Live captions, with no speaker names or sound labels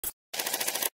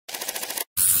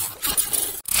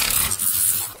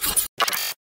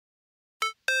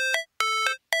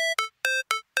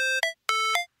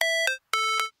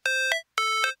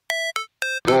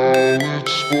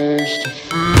supposed to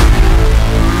feel?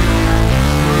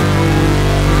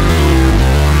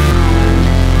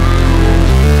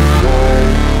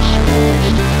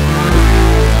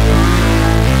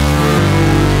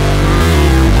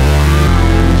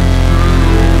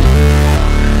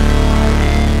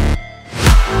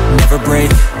 Never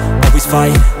break, always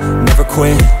fight, never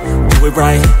quit, do it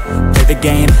right, play the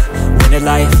game, win it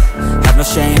life, have no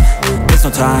shame, there's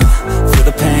no time, feel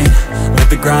the pain, live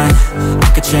the grind,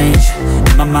 I could change,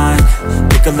 in my mind,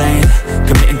 pick a lane,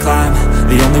 commit and climb,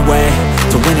 the only way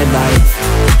to win it life.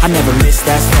 I never miss,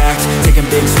 that's fact, taking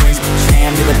big swings, put your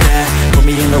hand to the bat, put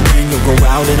me in the ring, you'll go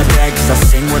out in a bag, cause I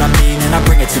sing what I mean and I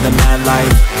bring it to the mad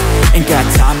light. Ain't got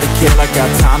time to kill, I got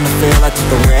time to feel, I took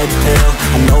the red pill,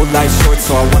 I know life's short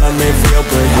so I wanna live real,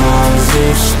 but how's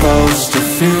it supposed to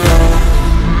feel?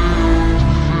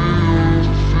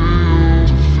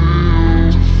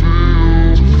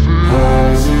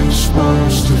 How's it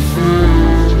supposed to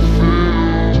feel?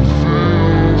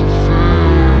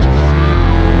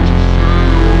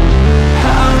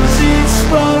 How's it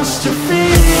supposed to feel?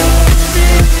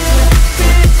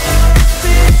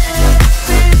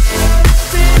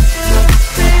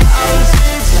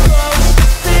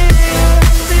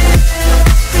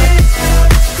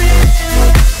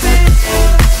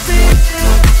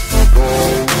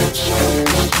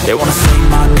 They wanna say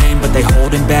my name, but they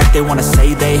holding back. They wanna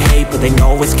say they hate, but they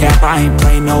know it's cap. I ain't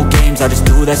play no games, I just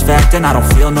do that's fact. And I don't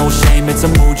feel no shame, it's a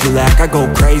mood you lack. I go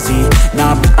crazy,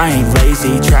 nah, but I ain't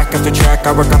lazy. Track after track,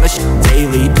 I work on this shit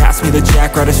daily. Pass me the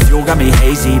jack, right as fuel, got me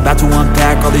hazy. About to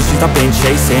unpack all these things I've been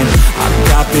chasing. I've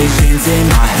got visions in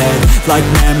my head, like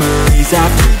memories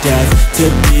after death.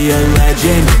 To be a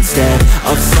legend instead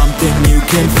of something you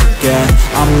can forget.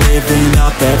 I'm living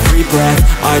up every breath,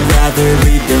 I'd rather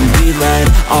lead than be led.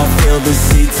 I'll fill the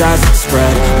seats as I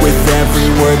spread with every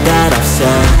word that I've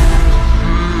said.